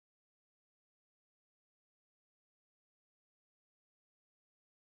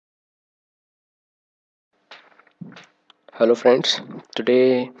Hello friends,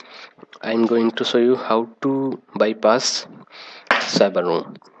 today I'm going to show you how to bypass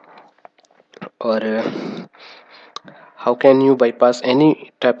Cyberoam or how can you bypass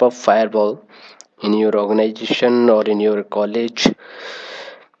any type of firewall in your organization or in your college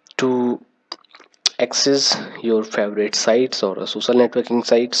to access your favorite sites or social networking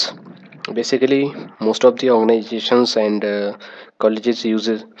sites. Basically, most of the organizations and colleges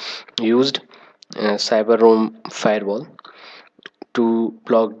used Cyberoam firewall to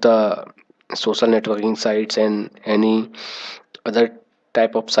block the social networking sites and any other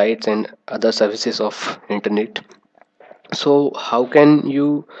type of sites and other services of internet. So how can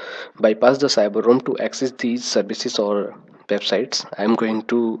you bypass the cyber roam to access these services or websites? I'm going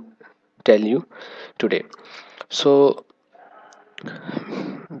to tell you today. So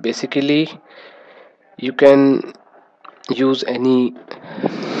basically, you can use any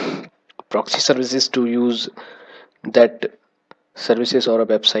proxy services to use that services or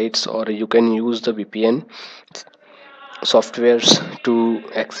websites, or you can use the VPN softwares to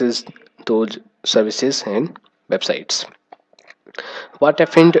access those services and websites. What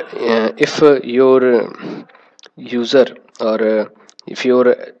happened if your user or if your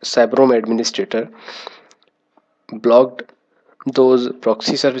Cyberoam administrator blocked those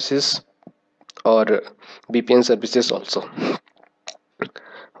proxy services or VPN services also?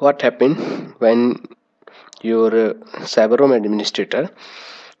 What happened when your Cyberoam administrator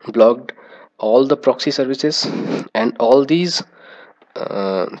blocked all the proxy services and all these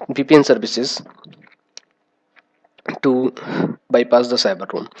VPN services to bypass the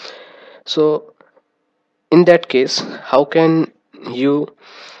cyber room? So in that case, how can you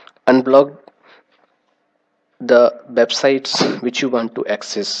unblock the websites which you want to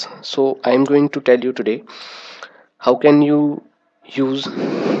access? So I am going to tell you today how can you use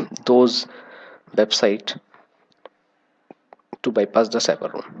those website to bypass the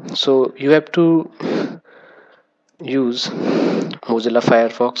cyber room. So you have to use Mozilla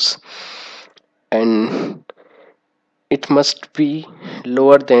Firefox, and it must be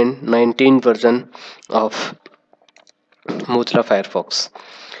lower than 19 version of Mozilla Firefox.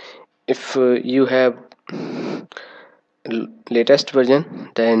 If you have latest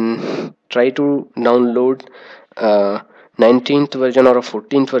version, then try to download uh, 19th version or a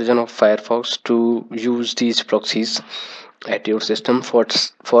 14th version of Firefox to use these proxies at your system for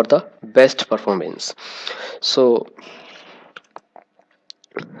the best performance. So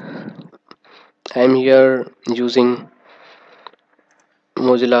I'm here using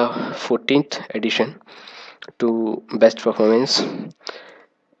Mozilla 14th edition to best performance.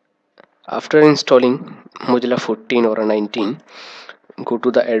 After installing Mozilla 14 or a 19, go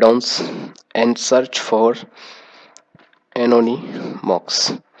to the add-ons and search for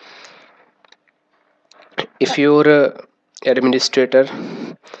Anonymox. If your administrator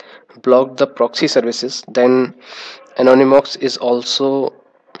blocked the proxy services, then Anonymox is also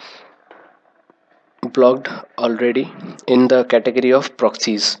blocked already in the category of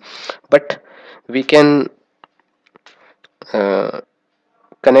proxies. But we can uh,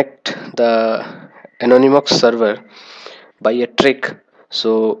 connect the Anonymox server by a trick.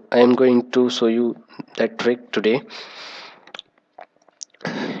 So I am going to show you that trick today.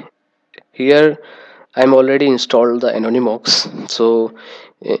 Here I'm already installed the Anonymox. So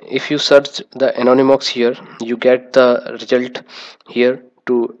if you search the Anonymox here, you get the result here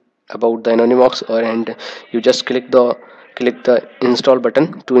to about the Anonymox, or and you just click the install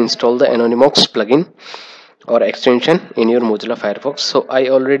button to install the Anonymox plugin or extension in your Mozilla Firefox. So I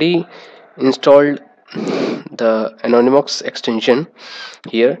already installed the Anonymox extension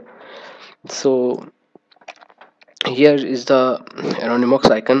here. So here is the Anonymox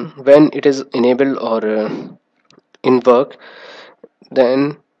icon. When it is enabled or in work,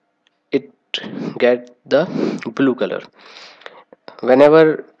 then it get the blue color.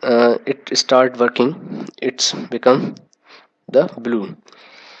 Whenever it start working, it's become the blue.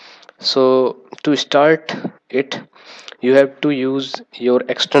 So to start it, you have to use your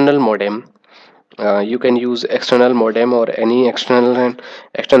external modem. You can use external modem or any external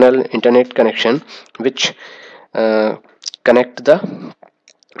internet connection which uh, connect the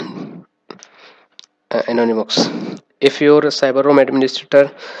Anonymox. If your Cyberoam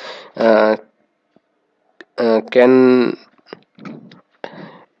administrator uh, can,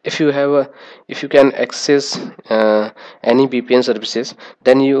 if you have a, if you can access any VPN services,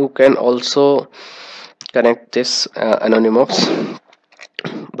 then you can also connect this Anonymox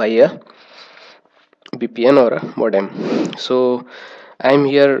by a VPN or a modem. So I'm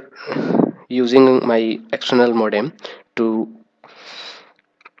here using my external modem to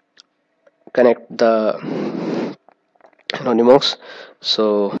connect the anonymous.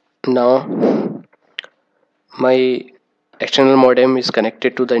 So now my external modem is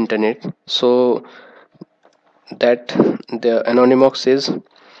connected to the internet, so that the anonymous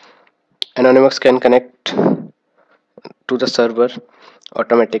can connect to the server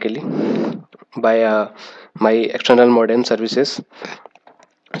automatically by my external modem services.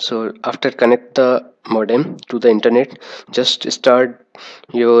 So after connect the modem to the internet, just start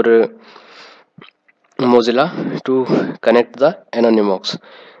your Mozilla to connect the anonymous.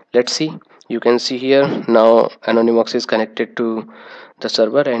 Let's see. You can see here now anonymous is connected to the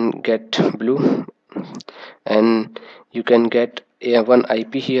server and get blue, and you can get one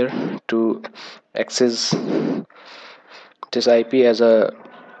IP here to access this IP as a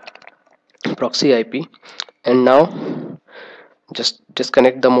proxy IP. And now just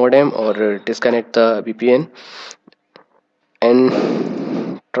disconnect the modem or disconnect the VPN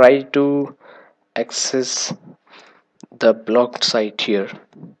and try to access the blocked site here.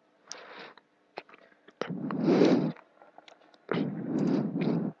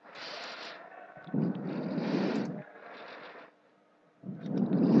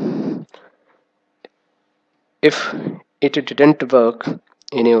 If it didn't work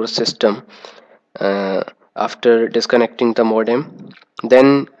in your system uh, after disconnecting the modem,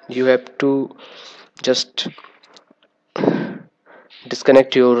 then you have to just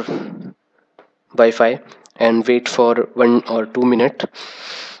disconnect your Wi-Fi and wait for 1 or 2 minutes,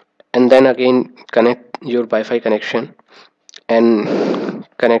 and then again connect your Wi-Fi connection and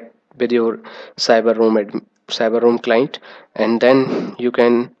connect with your Cyberoam client, and then you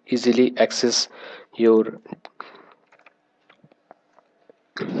can easily access your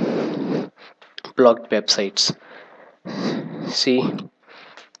blocked websites. See,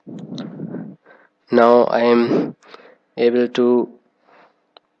 now I am able to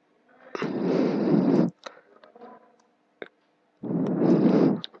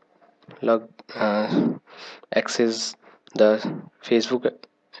log access the Facebook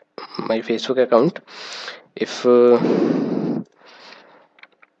my Facebook account. If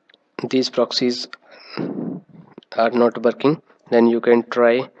these proxies are not working, then you can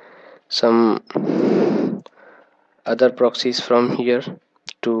try some other proxies from here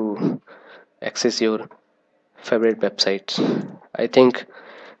to access your favorite websites. I think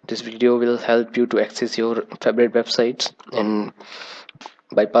this video will help you to access your favorite websites and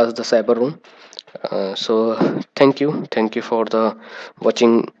bypass the cyber room. So thank you for the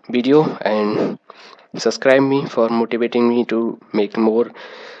watching video, and subscribe me for motivating me to make more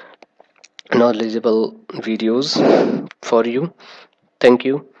knowledgeable videos for you. Thank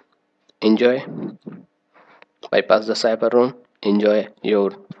you. Enjoy, bypass the cyber room, enjoy your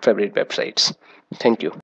favorite websites. Thank you.